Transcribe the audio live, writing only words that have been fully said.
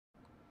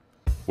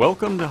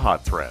Welcome to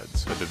Hot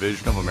Threads, a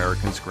division of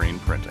American Screen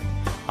Printing.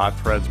 Hot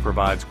Threads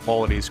provides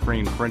quality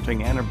screen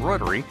printing and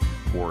embroidery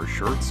for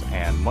shirts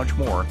and much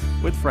more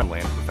with friendly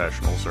and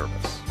professional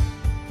service.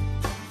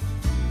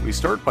 We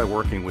start by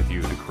working with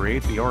you to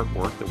create the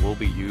artwork that will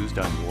be used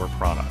on your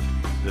product.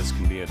 This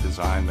can be a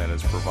design that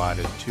is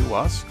provided to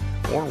us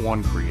or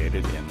one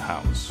created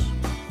in-house.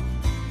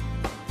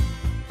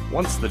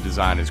 Once the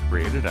design is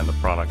created and the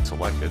product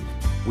selected,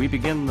 we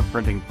begin the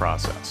printing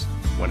process.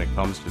 When it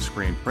comes to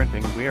screen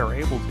printing, we are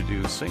able to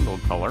do single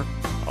color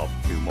up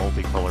to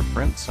multicolor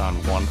prints on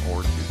one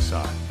or two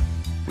sides.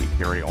 We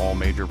carry all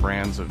major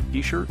brands of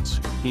t-shirts,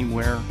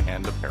 teamwear,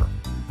 and apparel.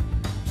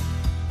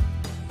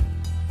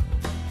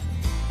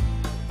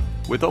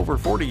 With over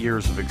 40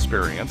 years of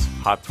experience,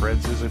 Hot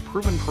Threads is a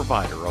proven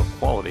provider of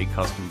quality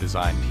custom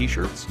designed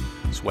t-shirts,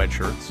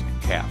 sweatshirts,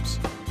 caps,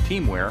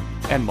 teamwear,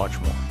 and much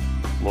more.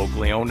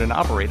 Locally owned and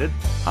operated,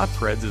 Hot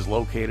Threads is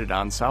located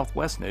on South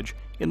Westnedge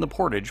in the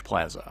Portage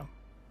Plaza.